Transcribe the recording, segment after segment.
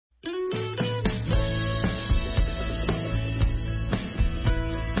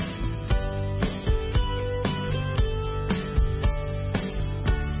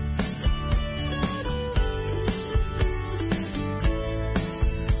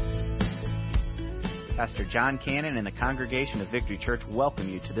Pastor Jon Cannon and the congregation of Victory Church welcome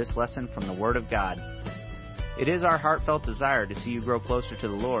you to this lesson from the Word of God. It is our heartfelt desire to see you grow closer to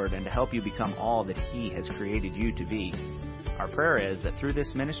the Lord and to help you become all that He has created you to be. Our prayer is that through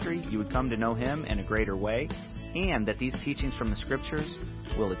this ministry you would come to know Him in a greater way, and that these teachings from the Scriptures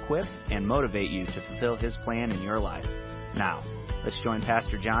will equip and motivate you to fulfill His plan in your life. Now, let's join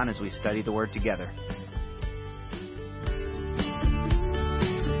Pastor Jon as we study the Word together.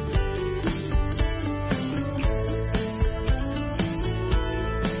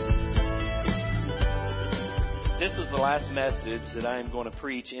 This is the last message that I am going to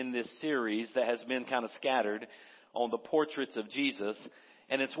preach in this series that has been kind of scattered on the portraits of Jesus.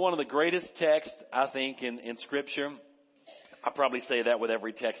 And it's one of the greatest texts, I think, in Scripture. I probably say that with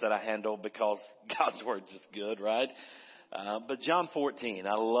every text that I handle because God's Word is just good, right? But John 14,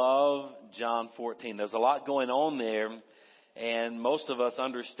 I love John 14. There's a lot going on there, and most of us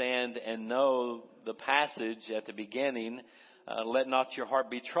understand and know the passage at the beginning, let not your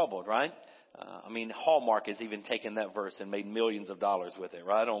heart be troubled, right? Hallmark has even taken that verse and made millions of dollars with it,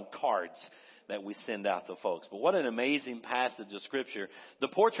 right, on cards that we send out to folks. But what an amazing passage of Scripture. The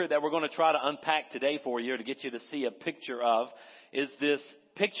portrait that we're going to try to unpack today for you to get you to see a picture of is this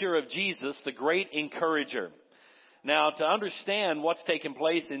picture of Jesus, the great encourager. Now, to understand what's taking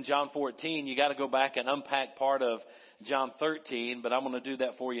place in John 14, you got to go back and unpack part of John 13, but I'm going to do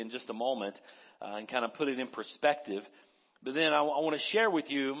that for you in just a moment and kind of put it in perspective. But then I want to share with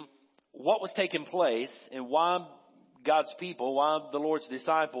you what was taking place and why God's people, why the Lord's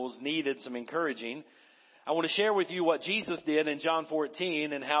disciples needed some encouraging. I want to share with you what Jesus did in John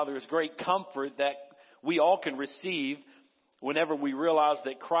 14 and how there's great comfort that we all can receive whenever we realize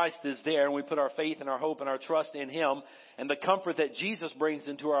that Christ is there and we put our faith and our hope and our trust in Him, and the comfort that Jesus brings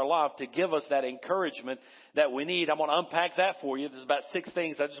into our life to give us that encouragement that we need. I'm going to unpack that for you. There's about 6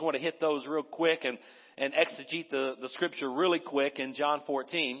 things. I just want to hit those real quick and exegete the Scripture really quick in John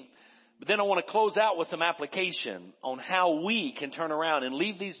 14. But then I want to close out with some application on how we can turn around and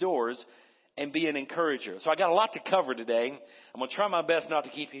leave these doors and be an encourager. So I got a lot to cover today. I'm going to try my best not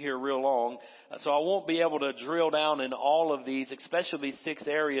to keep you here real long. So I won't be able to drill down in all of these, especially these 6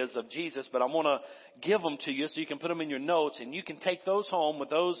 areas of Jesus, but I'm going to give them to you so you can put them in your notes and you can take those home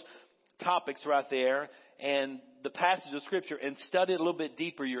with those topics right there and the passage of Scripture and study it a little bit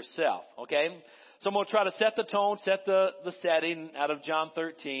deeper yourself, okay? So I'm going to try to set the tone, set the setting out of John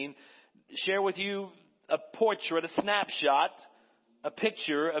 13, share with you a portrait, a snapshot, a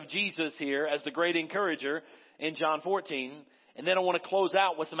picture of Jesus here as the great encourager in John 14. And then I want to close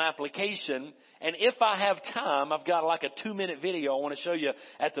out with some application. And if I have time, I've got like a 2-minute video I want to show you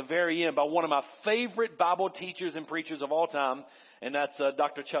at the very end by one of my favorite Bible teachers and preachers of all time. And that's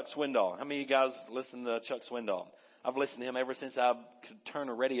Dr. Chuck Swindoll. How many of you guys listen to Chuck Swindoll? I've listened to him ever since I could turn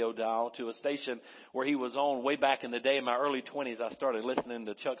a radio dial to a station where he was on way back in the day. In my early 20s, I started listening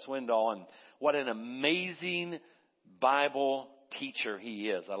to Chuck Swindoll, and what an amazing Bible teacher he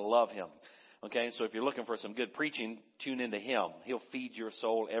is. I love him. Okay, so if you're looking for some good preaching, tune into him. He'll feed your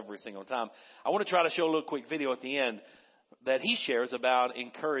soul every single time. I want to try to show a little quick video at the end that he shares about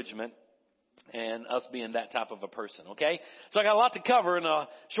encouragement and us being that type of a person, okay? So I got a lot to cover in a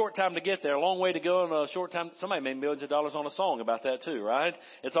short time to get there, a long way to go in a short time. Somebody made millions of dollars on a song about that too, right?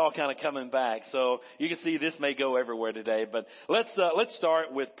 It's all kind of coming back. So you can see this may go everywhere today, but let's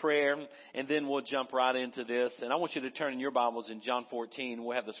start with prayer and then we'll jump right into this. And I want you to turn in your Bibles in John 14.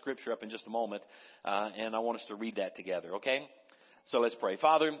 We'll have the Scripture up in just a moment, and I want us to read that together, okay? So let's pray.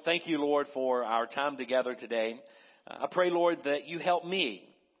 Father, thank you, Lord, for our time together today. I pray, Lord, that you help me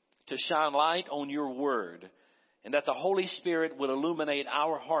to shine light on your word, and that the Holy Spirit would illuminate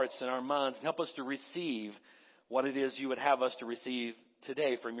our hearts and our minds and help us to receive what it is you would have us to receive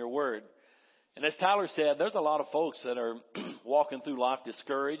today from your word. And as Tyler said, there's a lot of folks that are walking through life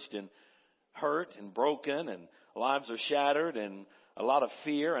discouraged and hurt and broken, and lives are shattered, and a lot of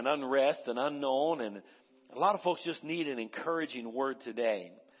fear and unrest and unknown, and a lot of folks just need an encouraging word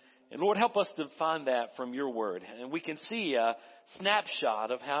today. And Lord, help us to find that from your word. And we can see a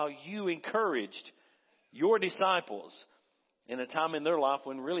snapshot of how you encouraged your disciples in a time in their life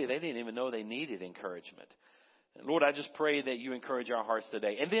when really they didn't even know they needed encouragement. And Lord, I just pray that you encourage our hearts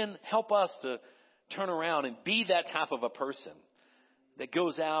today. And then help us to turn around and be that type of a person that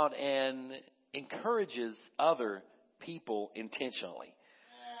goes out and encourages other people intentionally.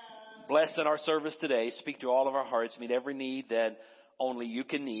 Bless in our service today. Speak to all of our hearts. Meet every need that only you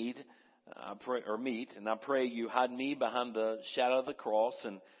can need meet. And I pray you hide me behind the shadow of the cross,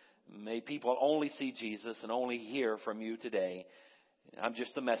 and may people only see Jesus and only hear from you today. I'm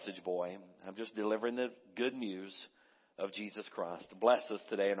just a message boy. I'm just delivering the good news of Jesus Christ. Bless us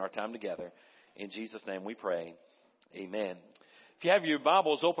today in our time together. In Jesus' name we pray. Amen. If you have your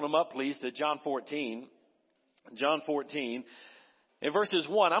Bibles, open them up, please, to John 14. John 14. In verses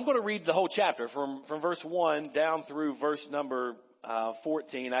 1, I'm going to read the whole chapter from verse 1 down through verse number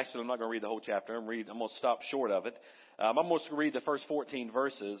 14. Actually, I'm not going to read the whole chapter. I'm going to stop short of it. I'm going to read the first 14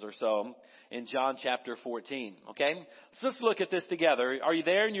 verses or so in John chapter 14. Okay? So let's look at this together. Are you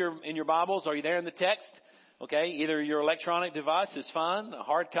there in your Bibles? Are you there in the text? Okay? Either your electronic device is fine, a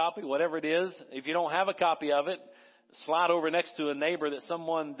hard copy, whatever it is. If you don't have a copy of it, slide over next to a neighbor that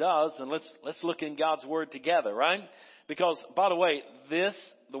someone does, and let's look in God's Word together, right? Because, by the way,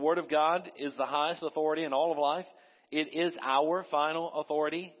 the Word of God is the highest authority in all of life. It is our final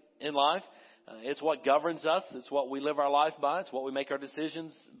authority in life. It's what governs us. It's what we live our life by. It's what we make our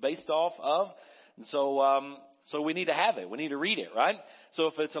decisions based off of. And so we need to have it. We need to read it, right? So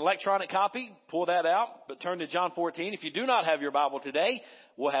if it's an electronic copy, pull that out, but turn to John 14. If you do not have your Bible today,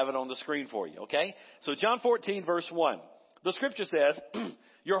 we'll have it on the screen for you, okay? So John 14, verse 1. The Scripture says,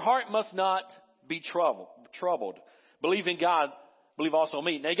 your heart must not be troubled. Believe in God, believe also in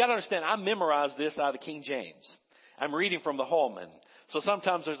me. Now you got to understand, I memorized this out of the King James. I'm reading from the Holman. So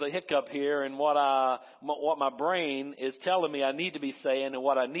sometimes there's a hiccup here in what my brain is telling me I need to be saying and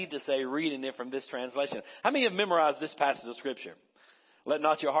what I need to say reading it from this translation. How many have memorized this passage of Scripture? Let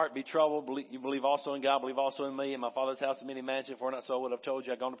not your heart be troubled. You believe also in God, believe also in me. In my Father's house are many mansions, for not so would have told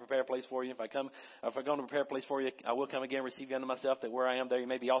you. I'm going to prepare a place for you. If I'm going to prepare a place for you, I will come again, receive you unto myself, that where I am, there you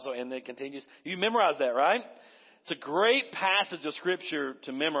may be also. And then it continues. You memorize that, right? It's a great passage of Scripture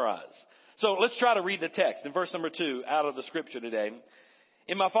to memorize. So let's try to read the text in verse number 2 out of the Scripture today.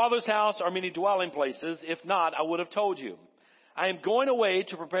 In my Father's house are many dwelling places. If not, I would have told you. I am going away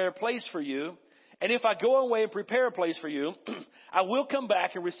to prepare a place for you. And if I go away and prepare a place for you, I will come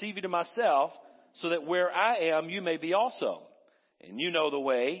back and receive you to myself, so that where I am, you may be also. And you know the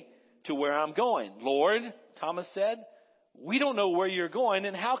way to where I'm going. Lord, Thomas said, we don't know where you're going,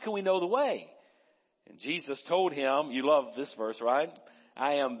 and how can we know the way? And Jesus told him, you love this verse, right?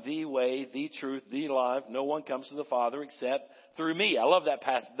 I am the way, the truth, the life. No one comes to the Father except through me. I love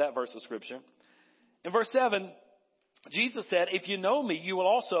that verse of Scripture. In verse 7, Jesus said, if you know me, you will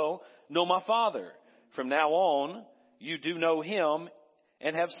also know my Father. From now on, you do know him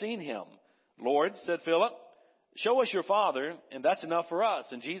and have seen him. Lord, said Philip, show us your Father, and that's enough for us.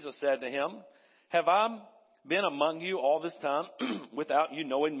 And Jesus said to him, have I been among you all this time without you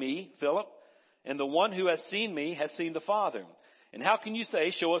knowing me, Philip? And the one who has seen me has seen the Father. And how can you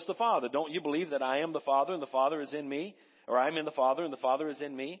say, show us the Father? Don't you believe that I am the Father and the Father is in me? Or I am in the Father and the Father is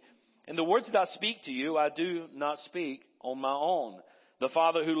in me? And the words that I speak to you, I do not speak on my own. The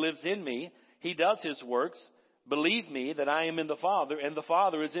Father who lives in me, he does his works. Believe me that I am in the Father and the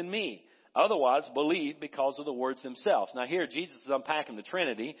Father is in me. Otherwise, believe because of the words themselves. Now here, Jesus is unpacking the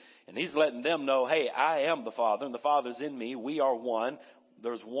Trinity, and he's letting them know, hey, I am the Father and the Father is in me. We are one.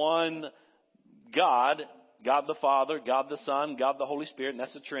 There's one God, God the Father, God the Son, God the Holy Spirit, and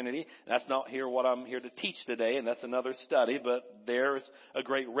that's the Trinity. That's not here what I'm here to teach today, and that's another study, but there's a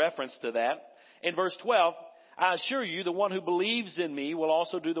great reference to that. In verse 12, I assure you, the one who believes in me will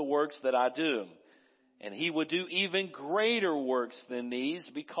also do the works that I do. And he will do even greater works than these,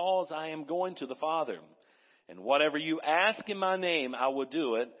 because I am going to the Father. And whatever you ask in my name, I will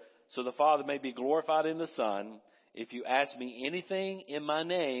do it, so the Father may be glorified in the Son. If you ask me anything in my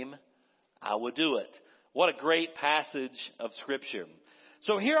name, I will do it. What a great passage of Scripture.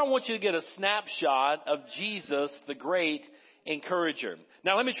 So here I want you to get a snapshot of Jesus, the great encourager.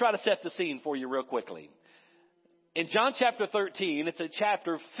 Now let me try to set the scene for you real quickly. In John chapter 13, it's a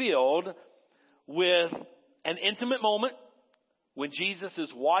chapter filled with an intimate moment when Jesus is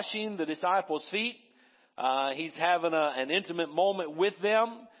washing the disciples' feet. He's having an intimate moment with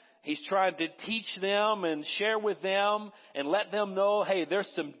them. He's trying to teach them and share with them and let them know, hey, there's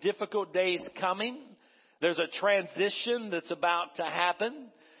some difficult days coming. There's a transition that's about to happen.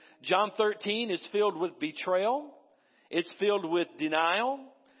 John 13 is filled with betrayal. It's filled with denial.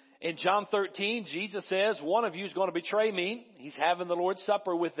 In John 13, Jesus says, one of you is going to betray me. He's having the Lord's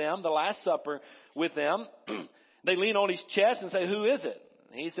Supper with them, the Last Supper with them. They lean on his chest and say, who is it?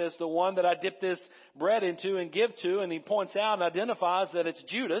 He says, the one that I dip this bread into and give to. And he points out and identifies that it's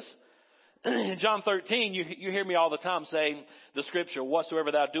Judas. In John 13, you hear me all the time saying the Scripture,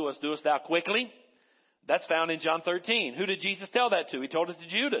 whatsoever thou doest thou quickly. That's found in John 13. Who did Jesus tell that to? He told it to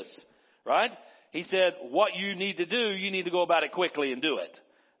Judas, right? He said, what you need to do, you need to go about it quickly and do it.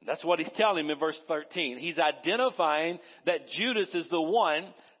 That's what he's telling him in verse 13. He's identifying that Judas is the one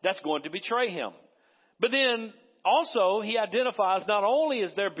that's going to betray him. But then also he identifies not only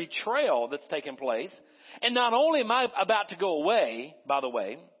is there betrayal that's taking place, And not only am I about to go away, by the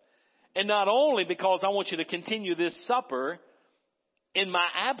way, and not only because I want you to continue this supper in my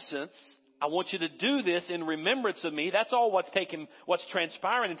absence, I want you to do this in remembrance of me. That's all what's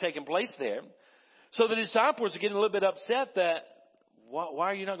transpiring and taking place there. So the disciples are getting a little bit upset that, why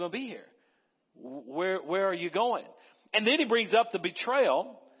are you not going to be here? Where are you going? And then he brings up the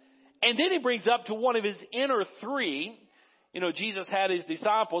betrayal. And then he brings up to one of his inner three. You know, Jesus had his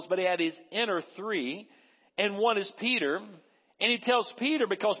disciples, but he had his inner three. And one is Peter. And he tells Peter,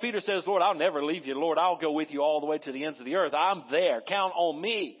 because Peter says, Lord, I'll never leave you. Lord, I'll go with you all the way to the ends of the earth. I'm there. Count on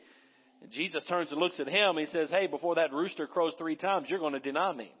me. And Jesus turns and looks at him. He says, hey, before that rooster crows 3 times, you're going to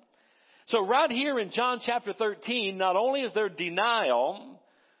deny me. So right here in John chapter 13, not only is there denial,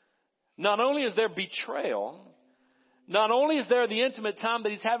 not only is there betrayal, not only is there the intimate time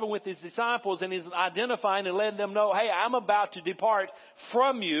that he's having with his disciples, and he's identifying and letting them know, hey, I'm about to depart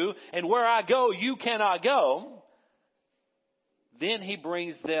from you, and where I go, you cannot go. Then he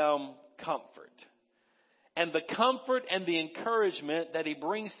brings them comfort. And the comfort and the encouragement that he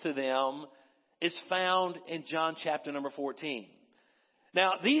brings to them is found in John chapter number 14.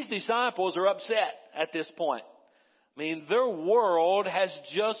 Now, these disciples are upset at this point. I mean, their world has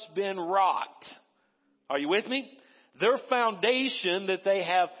just been rocked. Are you with me? Their foundation that they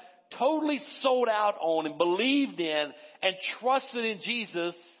have totally sold out on and believed in and trusted in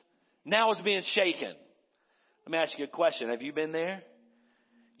Jesus now is being shaken. Let me ask you a question. Have you been there?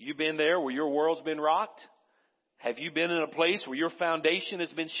 You been there where your world's been rocked? Have you been in a place where your foundation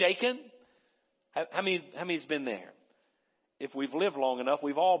has been shaken? How many's been there? If we've lived long enough,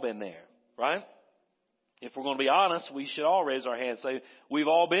 we've all been there, right? If we're going to be honest, we should all raise our hands and say, we've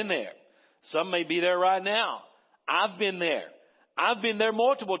all been there. Some may be there right now. I've been there. I've been there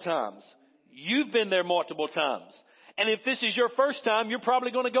multiple times. You've been there multiple times. And if this is your first time, you're probably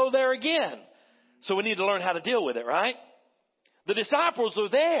going to go there again. So we need to learn how to deal with it, right? The disciples are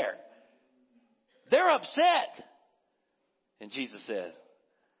there. They're upset. And Jesus said,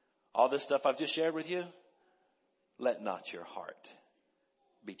 all this stuff I've just shared with you, let not your heart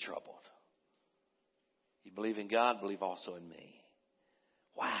be troubled. You believe in God, believe also in me.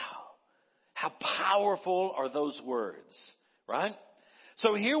 Wow. How powerful are those words, right?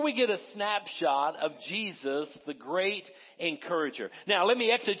 So here we get a snapshot of Jesus, the great encourager. Now, let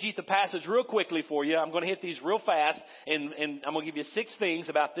me exegete the passage real quickly for you. I'm going to hit these real fast, and I'm going to give you 6 things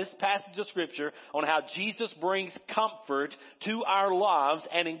about this passage of Scripture on how Jesus brings comfort to our lives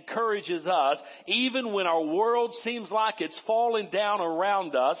and encourages us, even when our world seems like it's falling down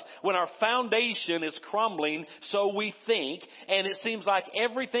around us, when our foundation is crumbling, so we think, and it seems like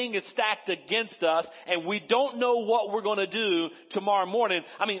everything is stacked against us, and we don't know what we're going to do tomorrow morning.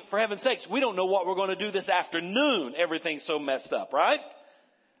 I mean, for heaven's sakes, we don't know what we're going to do this afternoon. Everything's so messed up, right?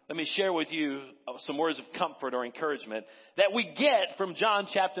 Let me share with you some words of comfort or encouragement that we get from John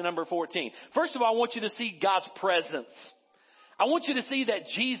chapter number 14. First of all, I want you to see God's presence. I want you to see that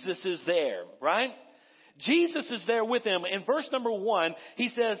Jesus is there, right? Jesus is there with him. In verse number 1, he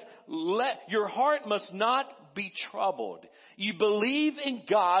says, your heart must not be troubled. You believe in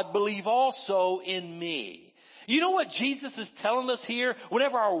God, believe also in me. You know what Jesus is telling us here?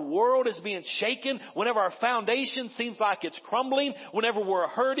 Whenever our world is being shaken, whenever our foundation seems like it's crumbling, whenever we're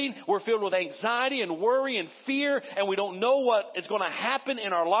hurting, we're filled with anxiety and worry and fear, and we don't know what is going to happen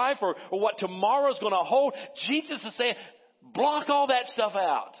in our life or what tomorrow is going to hold, Jesus is saying, block all that stuff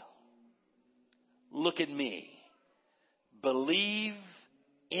out. Look at me. Believe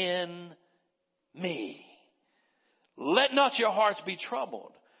in me. Let not your hearts be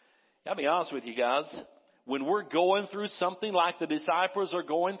troubled. I'll be honest with you guys. When we're going through something like the disciples are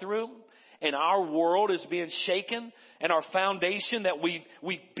going through, and our world is being shaken, and our foundation that we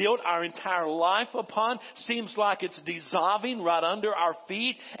built our entire life upon seems like it's dissolving right under our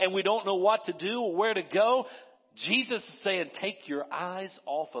feet, and we don't know what to do or where to go, Jesus is saying, take your eyes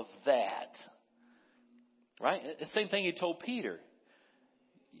off of that. Right? The same thing he told Peter.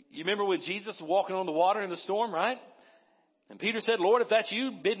 You remember when Jesus was walking on the water in the storm, right? And Peter said, Lord, if that's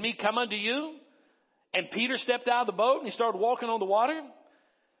you, bid me come unto you. And Peter stepped out of the boat and he started walking on the water.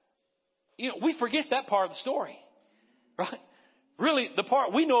 You know, we forget that part of the story, right? Really, the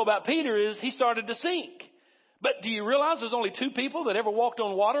part we know about Peter is he started to sink. But do you realize there's only 2 people that ever walked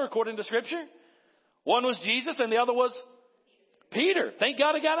on water according to Scripture? One was Jesus and the other was Peter. Thank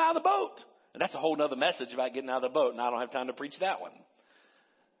God he got out of the boat. And that's a whole other message about getting out of the boat, and I don't have time to preach that one.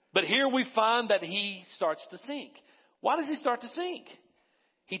 But here we find that he starts to sink. Why does he start to sink?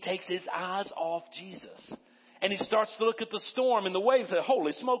 He takes his eyes off Jesus. And he starts to look at the storm and the waves and say,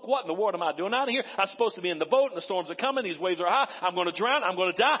 holy smoke, what in the world am I doing out of here? I'm supposed to be in the boat and the storms are coming. These waves are high. I'm going to drown. I'm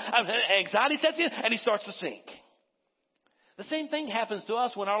going to die. Anxiety sets in and he starts to sink. The same thing happens to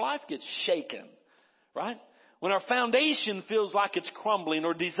us when our life gets shaken, right? When our foundation feels like it's crumbling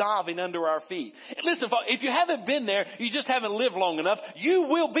or dissolving under our feet. And listen, if you haven't been there, you just haven't lived long enough, you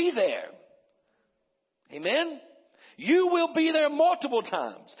will be there. Amen? You will be there multiple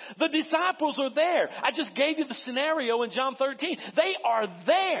times. The disciples are there. I just gave you the scenario in John 13. They are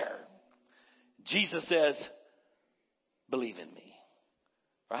there. Jesus says, believe in me.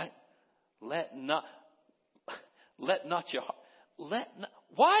 Right? Let not your heart.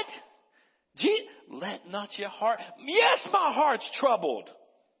 What? Let not your heart. Yes, my heart's troubled.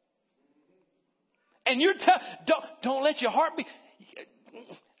 And you're don't let your heart be.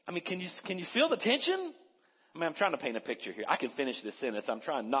 I mean, can you feel the tension? I mean, I'm trying to paint a picture here. I can finish this sentence. I'm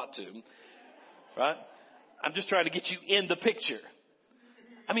trying not to. Right? I'm just trying to get you in the picture.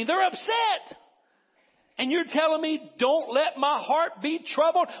 I mean, they're upset. And you're telling me, don't let my heart be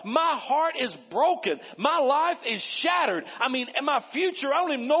troubled? My heart is broken. My life is shattered. I mean, in my future, I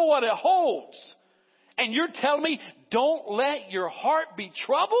don't even know what it holds. And you're telling me, don't let your heart be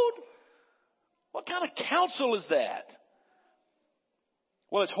troubled? What kind of counsel is that?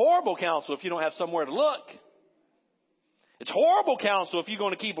 Well, it's horrible counsel if you don't have somewhere to look. It's horrible counsel if you're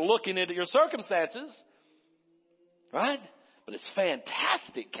going to keep looking into your circumstances. Right? But it's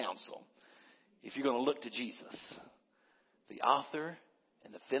fantastic counsel if you're going to look to Jesus, the author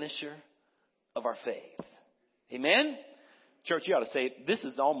and the finisher of our faith. Amen? Church, you ought to say, this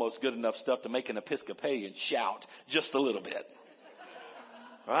is almost good enough stuff to make an Episcopalian shout just a little bit.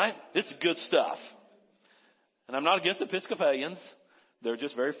 Right? This is good stuff. And I'm not against Episcopalians. They're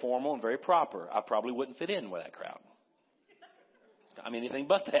just very formal and very proper. I probably wouldn't fit in with that crowd. I mean, anything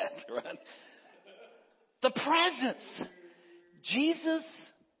but that, right? The presence. Jesus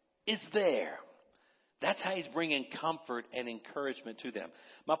is there. That's how he's bringing comfort and encouragement to them.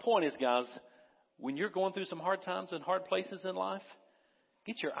 My point is, guys, when you're going through some hard times and hard places in life,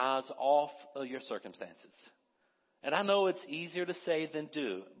 get your eyes off of your circumstances. And I know it's easier to say than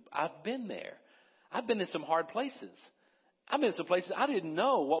do. I've been there. I've been in some hard places. I've been in some places I didn't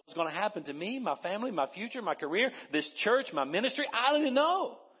know what was going to happen to me, my family, my future, my career, this church, my ministry. I didn't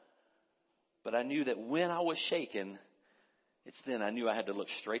know. But I knew that when I was shaken, it's then I knew I had to look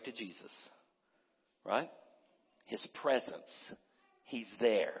straight to Jesus. Right? His presence. He's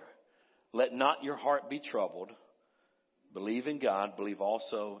there. Let not your heart be troubled. Believe in God. Believe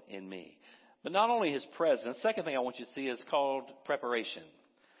also in me. But not only his presence. Second thing I want you to see is called preparation.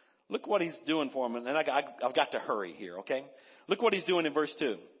 Look what he's doing for him. And I've got to hurry here, okay? Look what he's doing in verse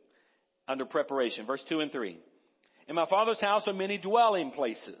 2. Under preparation. Verse 2 and 3. In my Father's house are many dwelling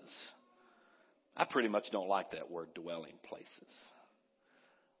places. I pretty much don't like that word, dwelling places.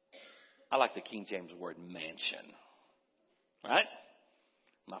 I like the King James word mansion. Right?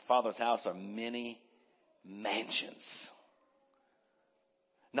 My Father's house are many mansions.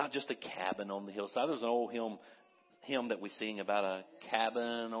 Not just a cabin on the hillside. There's an old hymn that we sing about a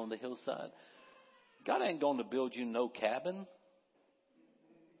cabin on the hillside. God ain't going to build you no cabin.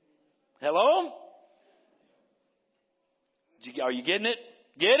 Hello? Are you getting it?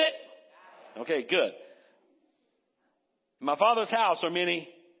 Get it? Okay, good. In my Father's house are many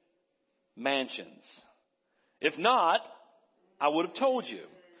mansions. If not, I would have told you.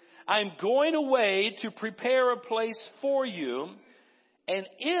 I'm going away to prepare a place for you. And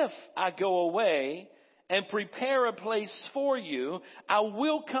if I go away and prepare a place for you, I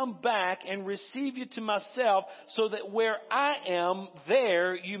will come back and receive you to myself, so that where I am,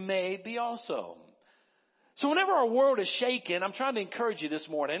 there you may be also. So whenever our world is shaken, I'm trying to encourage you this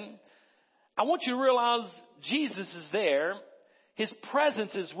morning. I want you to realize Jesus is there. His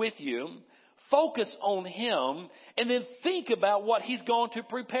presence is with you. Focus on him, and then think about what he's going to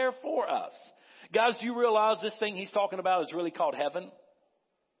prepare for us. Guys, do you realize this thing he's talking about is really called heaven?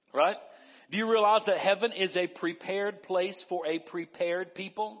 Right? Do you realize that heaven is a prepared place for a prepared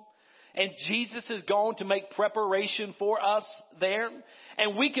people? And Jesus is going to make preparation for us there.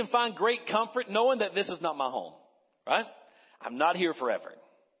 And we can find great comfort knowing that this is not my home. Right? I'm not here forever.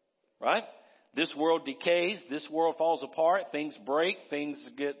 Right? This world decays. This world falls apart. Things break. Things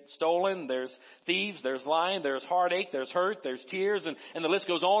get stolen. There's thieves. There's lying. There's heartache. There's hurt. There's tears. And the list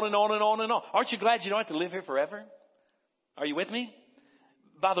goes on and on and on and on. Aren't you glad you don't have to live here forever? Are you with me?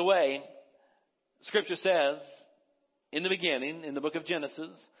 By the way, Scripture says in the beginning, in the book of Genesis,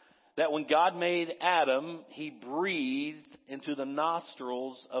 that when God made Adam, he breathed into the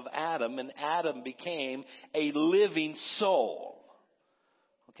nostrils of Adam, and Adam became a living soul.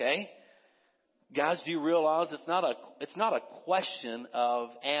 Okay? Guys, do you realize it's not a question of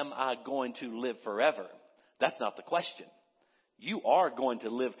am I going to live forever? That's not the question. You are going to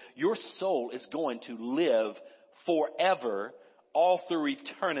live. Your soul is going to live forever, all through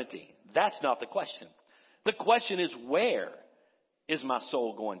eternity. That's not the question. The question is, where is my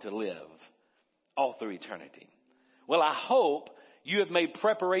soul going to live all through eternity? Well, I hope you have made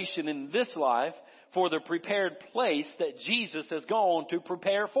preparation in this life for the prepared place that Jesus has gone to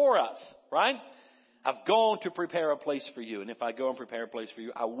prepare for us, right? I've gone to prepare a place for you. And if I go and prepare a place for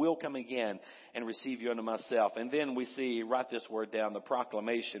you, I will come again and receive you unto myself. And then we see, write this word down, the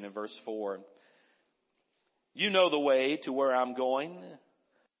proclamation in verse 4. You know the way to where I'm going.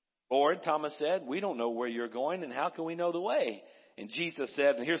 Lord, Thomas said, we don't know where you're going, and how can we know the way? And Jesus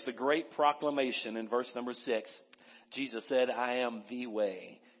said, and here's the great proclamation in verse number 6. Jesus said, I am the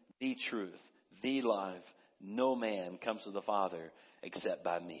way, the truth, the life. No man comes to the Father except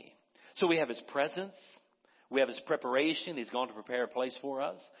by me. So we have his presence. We have his preparation. He's going to prepare a place for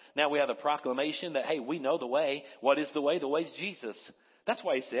us. Now we have the proclamation that, hey, we know the way. What is the way? The way is Jesus. That's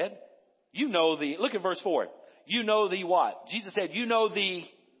why he said, you know the, look at verse 4. You know the what? Jesus said, you know the,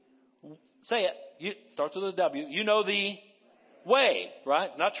 say it. Starts with a W. You know the way, right?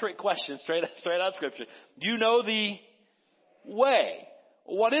 Not trick question, straight out of Scripture. You know the way.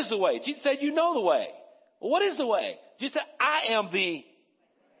 What is the way? Jesus said, you know the way. What is the way? Jesus said, I am the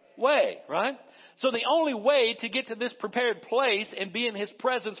way, right? So the only way to get to this prepared place and be in his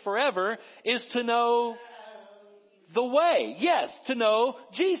presence forever is to know the way. Yes, to know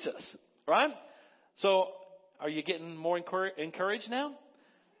Jesus, right? So are you getting more encouraged now?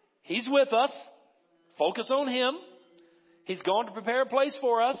 He's with us. Focus on him. He's going to prepare a place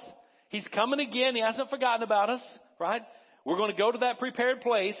for us. He's coming again. He hasn't forgotten about us, right? We're going to go to that prepared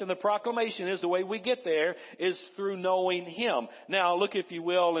place, and the proclamation is the way we get there is through knowing him. Now, look, if you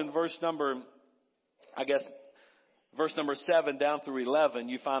will, in verse number 7 down through 11,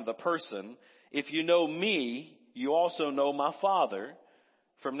 you find the person. If you know me, you also know my Father.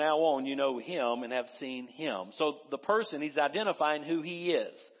 From now on, you know him and have seen him. So the person, he's identifying who he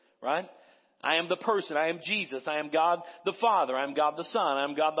is, right? I am the person. I am Jesus. I am God the Father. I am God the Son. I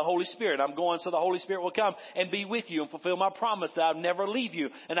am God the Holy Spirit. I'm going so the Holy Spirit will come and be with you and fulfill my promise that I'll never leave you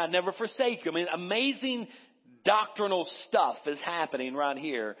and I'll never forsake you. I mean, amazing doctrinal stuff is happening right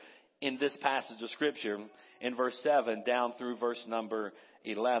here in this passage of Scripture in verse 7 down through verse number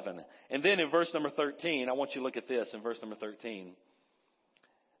 11. And then in verse number 13, I want you to look at this in verse number 13.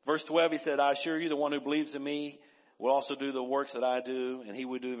 Verse 12, he said, I assure you, the one who believes in me will also do the works that I do, and he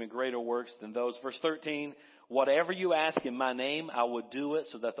will do even greater works than those. Verse 13, whatever you ask in my name, I will do it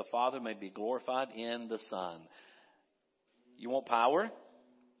so that the Father may be glorified in the Son. You want power?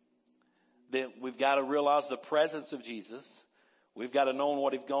 Then we've got to realize the presence of Jesus. We've got to know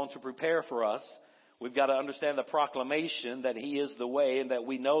what he's going to prepare for us. We've got to understand the proclamation that he is the way and that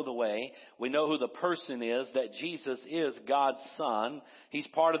we know the way. We know who the person is, that Jesus is God's Son. He's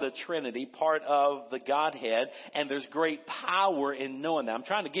part of the Trinity, part of the Godhead, and there's great power in knowing that. I'm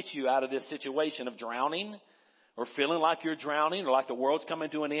trying to get you out of this situation of drowning or feeling like you're drowning or like the world's coming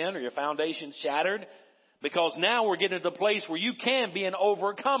to an end or your foundation's shattered, because now we're getting to the place where you can be an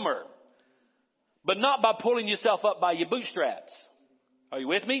overcomer, but not by pulling yourself up by your bootstraps. Are you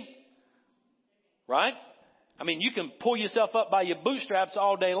with me? Right? I mean, you can pull yourself up by your bootstraps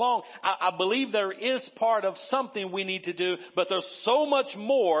all day long. I believe there is part of something we need to do, but there's so much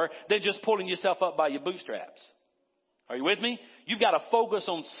more than just pulling yourself up by your bootstraps. Are you with me? You've got to focus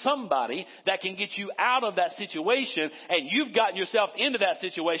on somebody that can get you out of that situation, and you've gotten yourself into that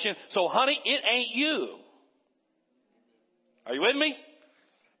situation. So, honey, it ain't you. Are you with me?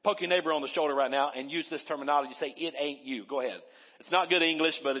 Poke your neighbor on the shoulder right now and use this terminology. Say, it ain't you. Go ahead. It's not good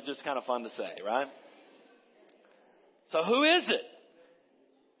English, but it's just kind of fun to say, right? So who is it?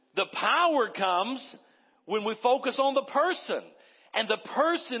 The power comes when we focus on the person. And the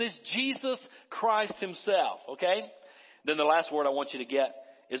person is Jesus Christ himself, okay? Then the last word I want you to get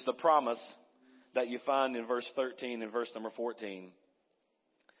is the promise that you find in verse 13 and verse number 14.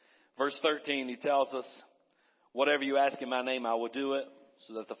 Verse 13, he tells us, whatever you ask in my name, I will do it,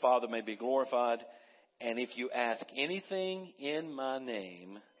 so that the Father may be glorified. And if you ask anything in my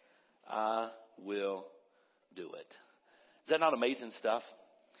name, I will do it. Is that not amazing stuff?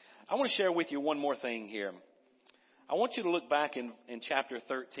 I want to share with you one more thing here. I want you to look back in chapter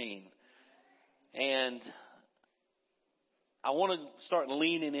 13. And I want to start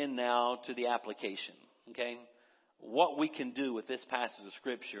leaning in now to the application, okay? What we can do with this passage of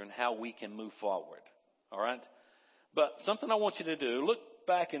Scripture and how we can move forward, all right? But something I want you to do, look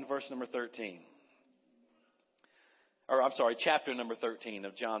back in verse number 13. Chapter number 13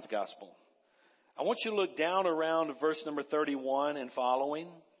 of John's Gospel. I want you to look down around verse number 31 and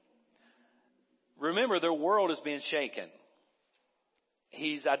following. Remember, their world is being shaken.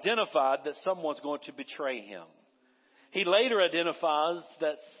 He's identified that someone's going to betray him. He later identifies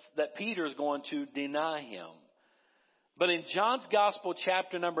that Peter is going to deny him. But in John's Gospel,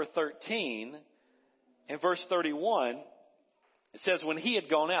 chapter number 13, in verse 31, it says when he had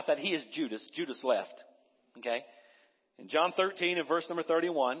gone out, that he is Judas. Judas left. Okay? In John 13, in verse number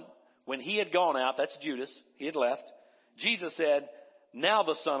 31, when he had gone out, that's Judas, he had left, Jesus said, now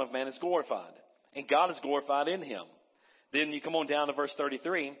the Son of Man is glorified, and God is glorified in him. Then you come on down to verse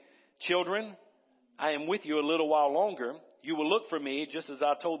 33. Children, I am with you a little while longer. You will look for me, just as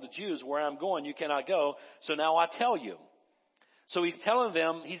I told the Jews, where I'm going, you cannot go. So now I tell you. So he's telling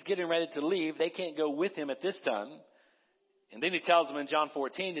them he's getting ready to leave. They can't go with him at this time. And then he tells them in John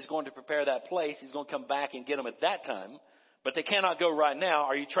 14, he's going to prepare that place. He's going to come back and get them at that time. But they cannot go right now.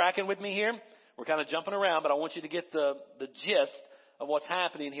 Are you tracking with me here? We're kind of jumping around, but I want you to get the gist of what's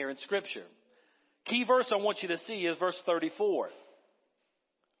happening here in Scripture. Key verse I want you to see is verse 34.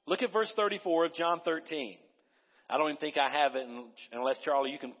 Look at verse 34 of John 13. I don't even think I have it unless,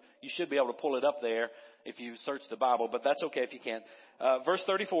 Charlie, you should be able to pull it up there if you search the Bible, but that's okay if you can't. Verse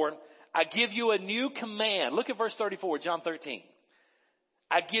 34, I give you a new command. Look at verse 34, John 13.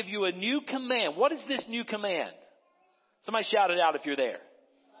 I give you a new command. What is this new command? Somebody shout it out if you're there.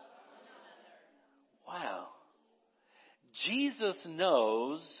 Wow. Jesus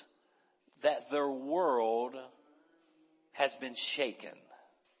knows that their world has been shaken.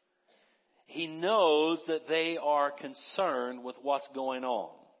 He knows that they are concerned with what's going on.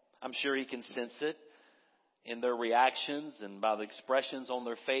 I'm sure he can sense it in their reactions and by the expressions on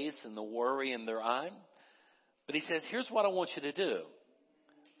their face and the worry in their eye. But he says, here's what I want you to do.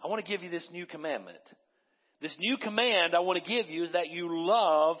 I want to give you this new commandment. This new command I want to give you is that you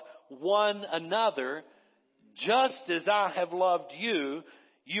love one another just as I have loved you.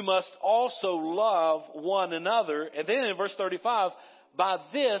 You must also love one another. And then in verse 35, by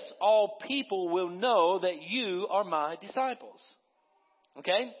this all people will know that you are my disciples.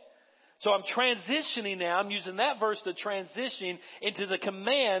 Okay? So I'm transitioning now. I'm using that verse to transition into the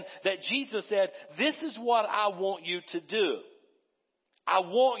command that Jesus said, this is what I want you to do. I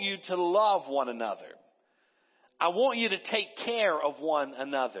want you to love one another. I want you to take care of one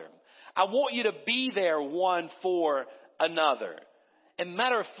another. I want you to be there one for another. And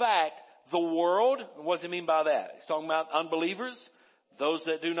matter of fact, the world, what does he mean by that? He's talking about unbelievers, those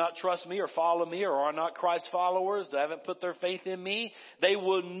that do not trust me or follow me or are not Christ followers, that haven't put their faith in me. They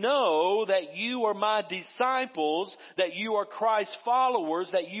will know that you are my disciples, that you are Christ followers,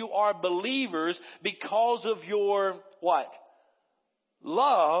 that you are believers because of your what?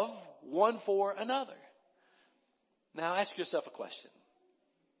 Love one for another. Now ask yourself a question.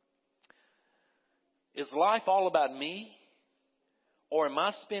 Is life all about me? Or am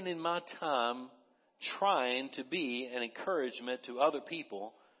I spending my time trying to be an encouragement to other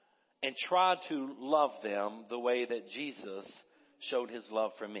people and try to love them the way that Jesus showed his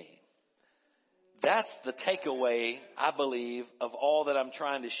love for me? That's the takeaway, I believe, of all that I'm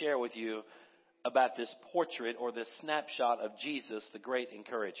trying to share with you about this portrait or this snapshot of Jesus, the great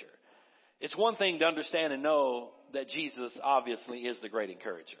encourager. It's one thing to understand and know that Jesus obviously is the great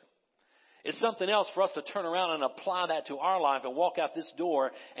encourager. It's something else for us to turn around and apply that to our life and walk out this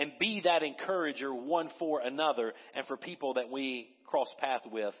door and be that encourager one for another and for people that we cross path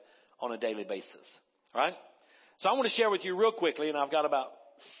with on a daily basis. All right? So I want to share with you real quickly, and I've got about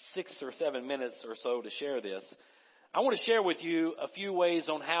 6 or 7 minutes or so to share this. I want to share with you a few ways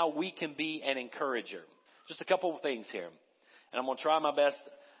on how we can be an encourager. Just a couple of things here. And I'm going to try my best.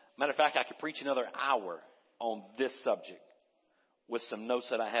 Matter of fact, I could preach another hour on this subject with some notes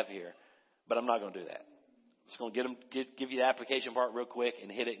that I have here. But I'm not going to do that. I'm just going to give you the application part real quick and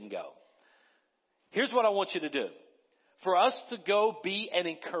hit it and go. Here's what I want you to do. For us to go be an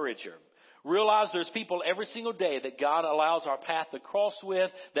encourager, realize there's people every single day that God allows our path to cross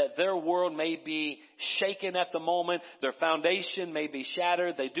with, that their world may be shaken at the moment. Their foundation may be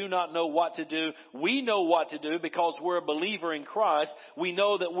shattered. They do not know what to do. We know what to do because we're a believer in Christ. We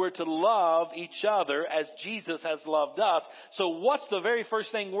know that we're to love each other as Jesus has loved us. So what's the very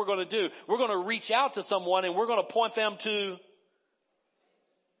first thing we're going to do? We're going to reach out to someone and we're going to point them to,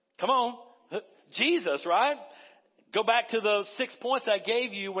 come on, Jesus, right? Go back to the 6 points I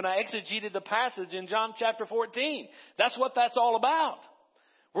gave you when I exegeted the passage in John chapter 14. That's what that's all about.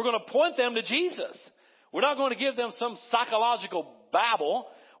 We're going to point them to Jesus. We're not going to give them some psychological babble.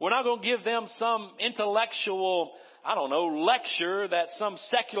 We're not going to give them some intellectual lecture that some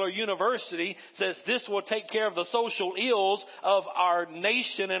secular university says this will take care of the social ills of our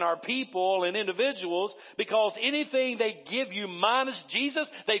nation and our people and individuals, because anything they give you minus Jesus,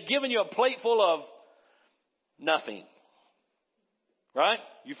 they've given you a plate full of nothing. Right?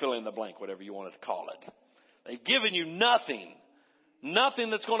 You fill in the blank, whatever you want to call it. They've given you nothing. Nothing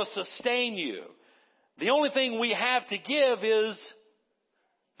that's going to sustain you. The only thing we have to give is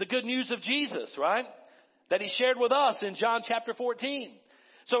the good news of Jesus, right? That he shared with us in John chapter 14.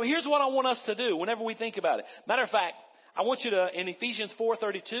 So here's what I want us to do whenever we think about it. Matter of fact, I want you to, in Ephesians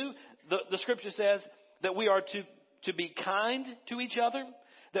 4:32, the scripture says that we are to be kind to each other,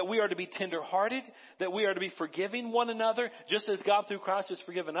 that we are to be tender-hearted, that we are to be forgiving one another, just as God through Christ has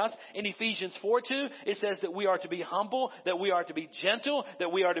forgiven us. In Ephesians 4:2, it says that we are to be humble, that we are to be gentle,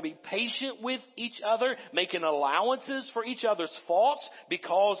 that we are to be patient with each other, making allowances for each other's faults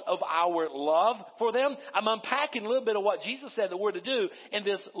because of our love for them. I'm unpacking a little bit of what Jesus said that we're to do in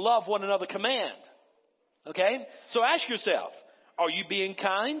this love one another command. Okay? So ask yourself, are you being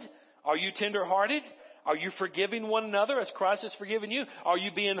kind? Are you tender-hearted? Are you forgiving one another as Christ has forgiven you? Are you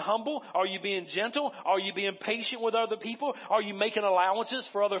being humble? Are you being gentle? Are you being patient with other people? Are you making allowances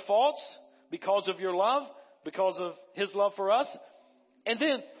for other faults because of your love, because of his love for us? And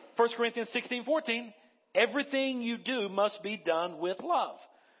then 1 Corinthians 16:14, everything you do must be done with love.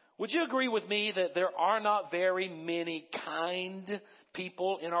 Would you agree with me that there are not very many kind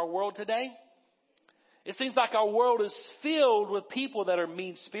people in our world today? It seems like our world is filled with people that are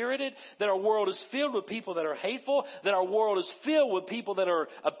mean-spirited, that our world is filled with people that are hateful, that our world is filled with people that are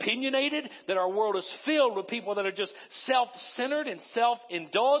opinionated, that our world is filled with people that are just self-centered and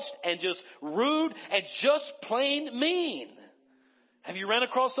self-indulged and just rude and just plain mean. Have you run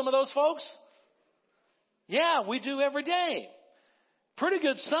across some of those folks? Yeah, we do every day. Pretty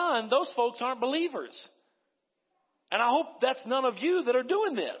good sign those folks aren't believers. And I hope that's none of you that are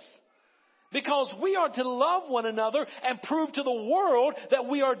doing this. Because we are to love one another and prove to the world that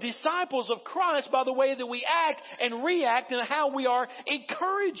we are disciples of Christ by the way that we act and react and how we are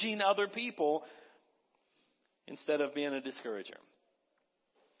encouraging other people instead of being a discourager.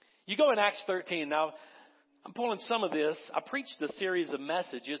 You go in Acts 13. Now, I'm pulling some of this. I preached a series of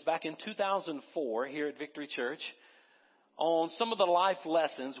messages back in 2004 here at Victory Church on some of the life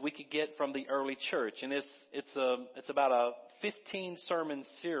lessons we could get from the early church. And it's about a 15 sermon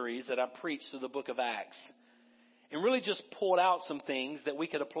series that I preached through the book of Acts, and really just pulled out some things that we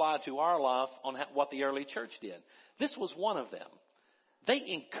could apply to our life on what the early church did. This was one of them. They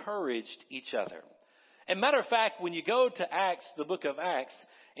encouraged each other. And matter of fact, when you go to Acts, the book of Acts,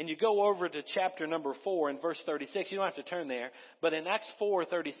 and you go over to chapter number 4 and verse 36, you don't have to turn there, but in Acts 4,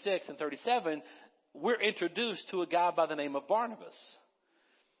 36 and 37, we're introduced to a guy by the name of Barnabas.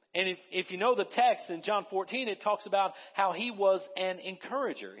 And if you know the text in John 14, it talks about how he was an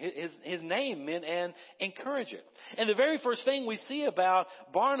encourager. His name meant an encourager. And the very first thing we see about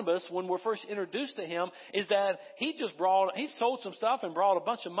Barnabas when we're first introduced to him is that he sold some stuff and brought a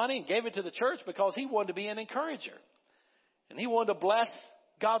bunch of money and gave it to the church because he wanted to be an encourager. And he wanted to bless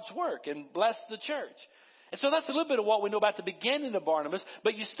God's work and bless the church. And so that's a little bit of what we know about the beginning of Barnabas.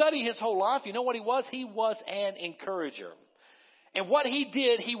 But you study his whole life, you know what he was? He was an encourager. And what he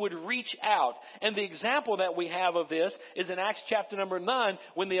did, he would reach out. And the example that we have of this is in Acts chapter number 9,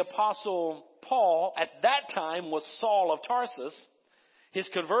 when the apostle Paul, at that time was Saul of Tarsus. His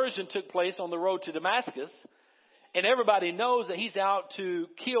conversion took place on the road to Damascus. And everybody knows that he's out to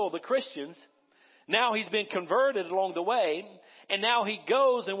kill the Christians. Now he's been converted along the way. And now he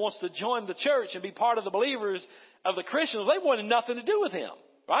goes and wants to join the church and be part of the believers of the Christians. They wanted nothing to do with him,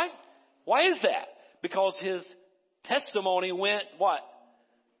 right? Why is that? Because his testimony went what?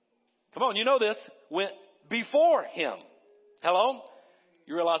 Come on, you know this. Went before him. Hello?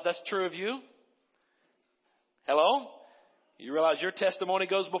 You realize that's true of you? Hello? You realize your testimony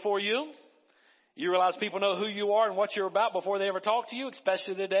goes before you? You realize people know who you are and what you're about before they ever talk to you,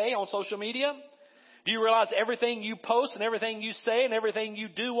 especially today on social media? Do you realize everything you post and everything you say and everything you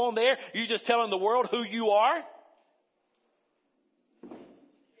do on there, you're just telling the world who you are?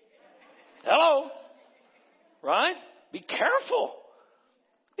 Hello? Right? Be careful.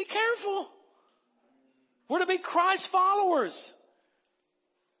 Be careful. We're to be Christ followers.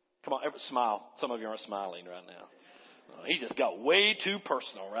 Come on, smile. Some of you aren't smiling right now. Oh, he just got way too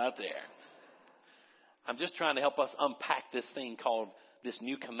personal right there. I'm just trying to help us unpack this thing called this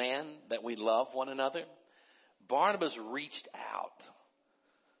new command that we love one another. Barnabas reached out.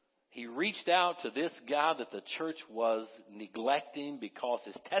 He reached out to this guy that the church was neglecting because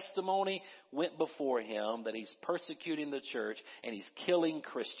his testimony went before him that he's persecuting the church and he's killing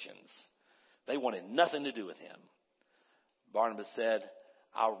Christians. They wanted nothing to do with him. Barnabas said,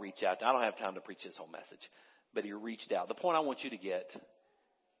 I'll reach out. I don't have time to preach this whole message, but he reached out. The point I want you to get,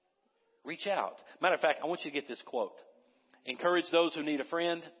 reach out. Matter of fact, I want you to get this quote. Encourage those who need a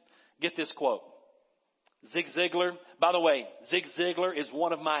friend. Get this quote. Zig Ziglar. By the way, Zig Ziglar is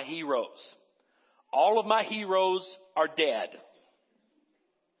one of my heroes. All of my heroes are dead.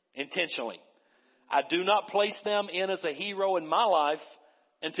 Intentionally. I do not place them in as a hero in my life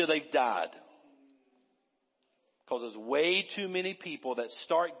until they've died. Because there's way too many people that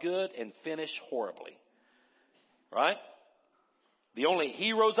start good and finish horribly. Right? The only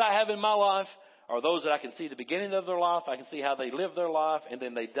heroes I have in my life are those that I can see the beginning of their life. I can see how they lived their life, and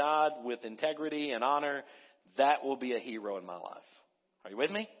then they died with integrity and honor. That will be a hero in my life. Are you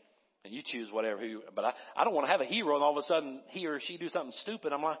with me? And you choose whatever. But I don't want to have a hero, and all of a sudden he or she do something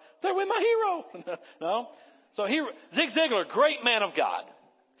stupid. I'm like, they're with my hero. No. So Zig Ziglar, great man of God.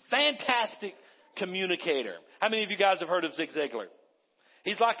 Fantastic communicator. How many of you guys have heard of Zig Ziglar?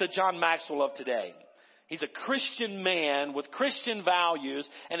 He's like the John Maxwell of today. He's a Christian man with Christian values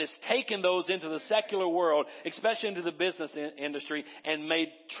and has taken those into the secular world, especially into the business industry, and made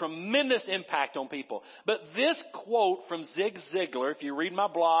tremendous impact on people. But this quote from Zig Ziglar, if you read my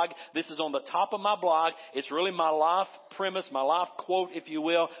blog, this is on the top of my blog. It's really my life premise, my life quote, if you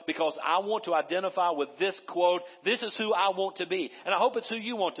will, because I want to identify with this quote. This is who I want to be, and I hope it's who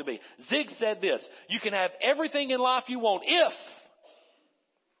you want to be. Zig said this: you can have everything in life you want if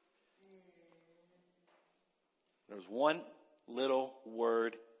there's one little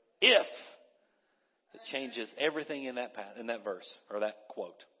word, if, that changes everything in that verse or that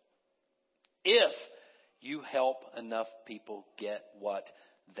quote. If you help enough people get what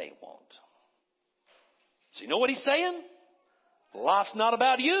they want. So you know what he's saying? Life's not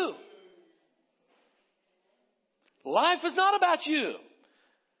about you. Life is not about you.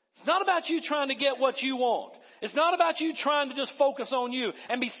 It's not about you trying to get what you want. It's not about you trying to just focus on you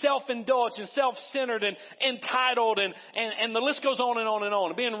and be self-indulged and self-centered and entitled and the list goes on and on and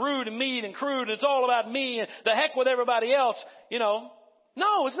on. Being rude and mean and crude and it's all about me and the heck with everybody else, you know.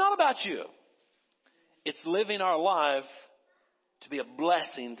 No, it's not about you. It's living our life to be a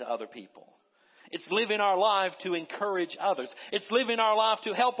blessing to other people. It's living our life to encourage others. It's living our life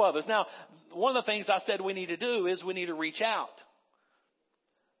to help others. Now, one of the things I said we need to do is we need to reach out.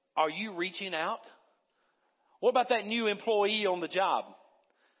 Are you reaching out? What about that new employee on the job?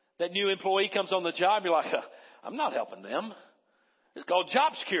 That new employee comes on the job, you're like, I'm not helping them. It's called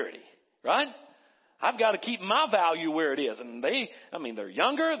job security, right? I've got to keep my value where it is. And they're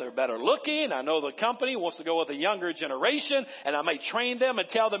younger, they're better looking. I know the company wants to go with a younger generation, and I may train them and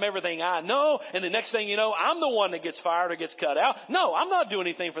tell them everything I know. And the next thing you know, I'm the one that gets fired or gets cut out. No, I'm not doing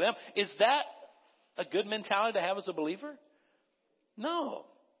anything for them. Is that a good mentality to have as a believer? No,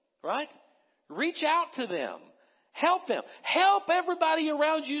 right? Reach out to them. Help them. Help everybody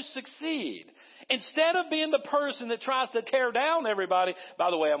around you succeed. Instead of being the person that tries to tear down everybody.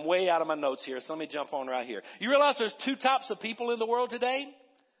 By the way, I'm way out of my notes here, so let me jump on right here. You realize there's two types of people in the world today?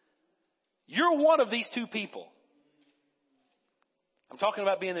 You're one of these two people. I'm talking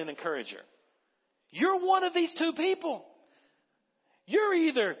about being an encourager. You're one of these two people. You're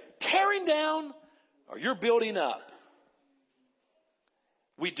either tearing down or you're building up.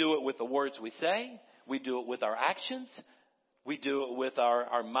 We do it with the words we say. We do it with our actions. We do it with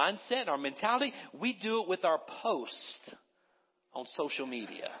our mindset, our mentality. We do it with our posts on social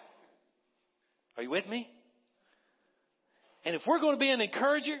media. Are you with me? And if we're going to be an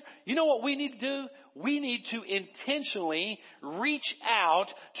encourager, you know what we need to do? We need to intentionally reach out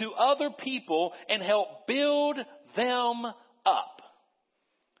to other people and help build them up.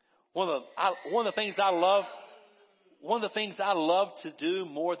 One of the things I love to do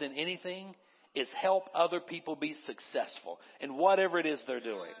more than anything is help other people be successful in whatever it is they're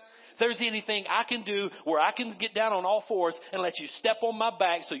doing. If there's anything I can do where I can get down on all fours and let you step on my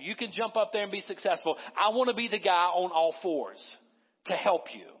back so you can jump up there and be successful, I want to be the guy on all fours to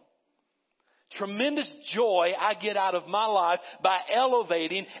help you. Tremendous joy I get out of my life by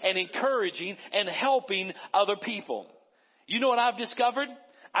elevating and encouraging and helping other people. You know what I've discovered?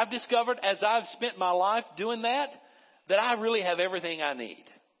 I've discovered as I've spent my life doing that I really have everything I need.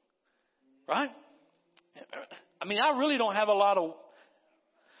 Right? I mean, I really don't have I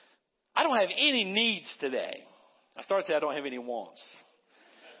don't have any needs today. I started to say I don't have any wants.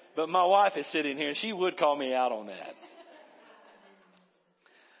 But my wife is sitting here and she would call me out on that.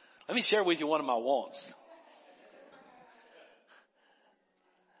 Let me share with you one of my wants.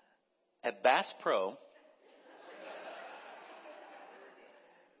 At Bass Pro,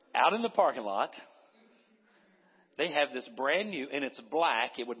 out in the parking lot, they have this brand new, and it's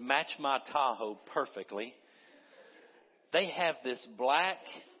black. It would match my Tahoe perfectly. they have this black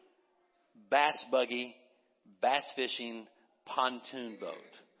bass buggy, bass fishing pontoon boat.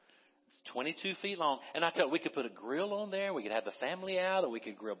 It's 22 feet long. And I thought we could put a grill on there. We could have the family out, or we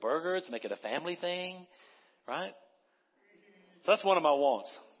could grill burgers, make it a family thing, right? So that's one of my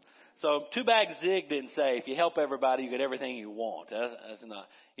wants. So too bad Zig didn't say, if you help everybody, you get everything you want. That's not,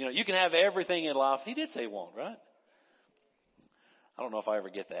 you can have everything in life. He did say want, right? I don't know if I ever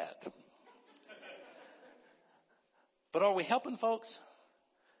get that. But are we helping folks?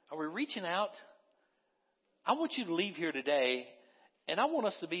 Are we reaching out? I want you to leave here today, and I want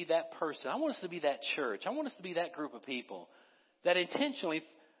us to be that person. I want us to be that church. I want us to be that group of people that intentionally,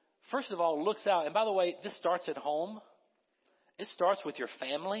 first of all, looks out. And by the way, this starts at home. It starts with your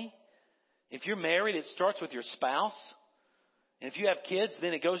family. If you're married, it starts with your spouse. And if you have kids,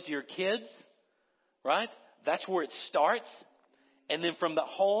 then it goes to your kids, right? That's where it starts. And then from the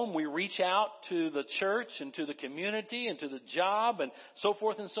home, we reach out to the church and to the community and to the job and so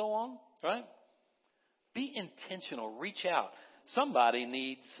forth and so on, right? Be intentional. Reach out. Somebody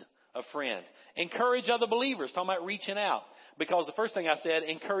needs a friend. Encourage other believers. Talking about reaching out. Because the first thing I said,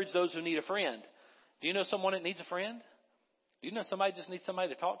 encourage those who need a friend. Do you know someone that needs a friend? Do you know somebody just needs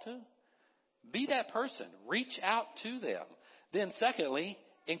somebody to talk to? Be that person. Reach out to them. Then secondly,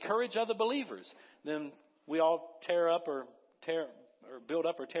 encourage other believers. Then we all tear up or build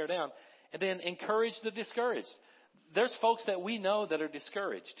up or tear down. And then encourage the discouraged. There's folks that we know that are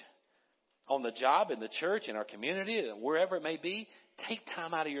discouraged. On the job, in the church, in our community, wherever it may be, take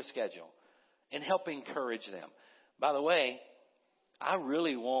time out of your schedule and help encourage them. By the way, I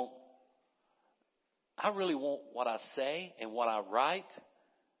really want what I say and what I write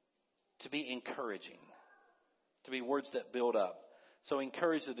to be encouraging, to be words that build up. So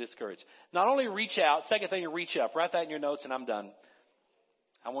encourage the discouraged. Not only reach out, second thing, reach up. Write that in your notes and I'm done.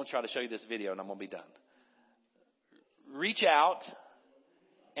 I want to try to show you this video and I'm going to be done. Reach out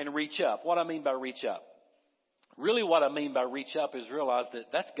and reach up. What I mean by reach up. Really what I mean by reach up is realize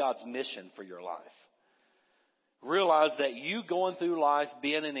that that's God's mission for your life. Realize that you going through life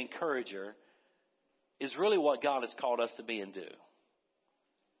being an encourager is really what God has called us to be and do.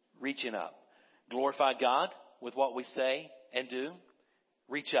 Reaching up. Glorify God with what we say and do.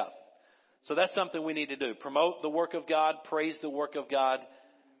 Reach up. So that's something we need to do. Promote the work of God. Praise the work of God.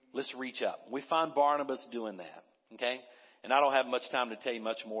 Let's reach up. We find Barnabas doing that. Okay? And I don't have much time to tell you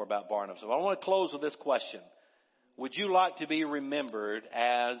much more about Barnabas. So I want to close with this question. Would you like to be remembered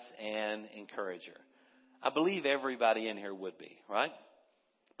as an encourager? I believe everybody in here would be, right?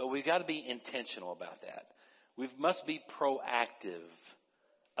 But we've got to be intentional about that. We must be proactive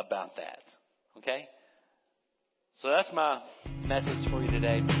about that. Okay? So that's my message for you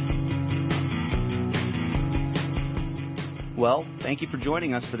today. Well, thank you for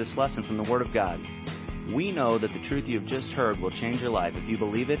joining us for this lesson from the Word of God. We know that the truth you have just heard will change your life if you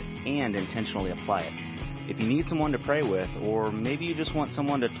believe it and intentionally apply it. If you need someone to pray with, or maybe you just want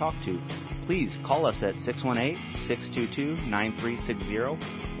someone to talk to, please call us at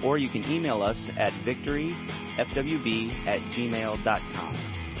 618-622-9360, or you can email us at victoryfwb@gmail.com.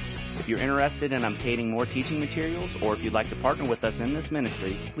 If you're interested in obtaining more teaching materials, or if you'd like to partner with us in this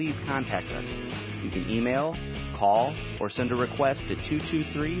ministry, please contact us. You can email, call, or send a request to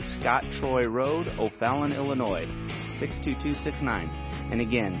 223 Scott Troy Road, O'Fallon, Illinois, 62269. And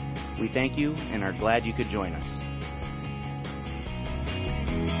again, we thank you and are glad you could join us.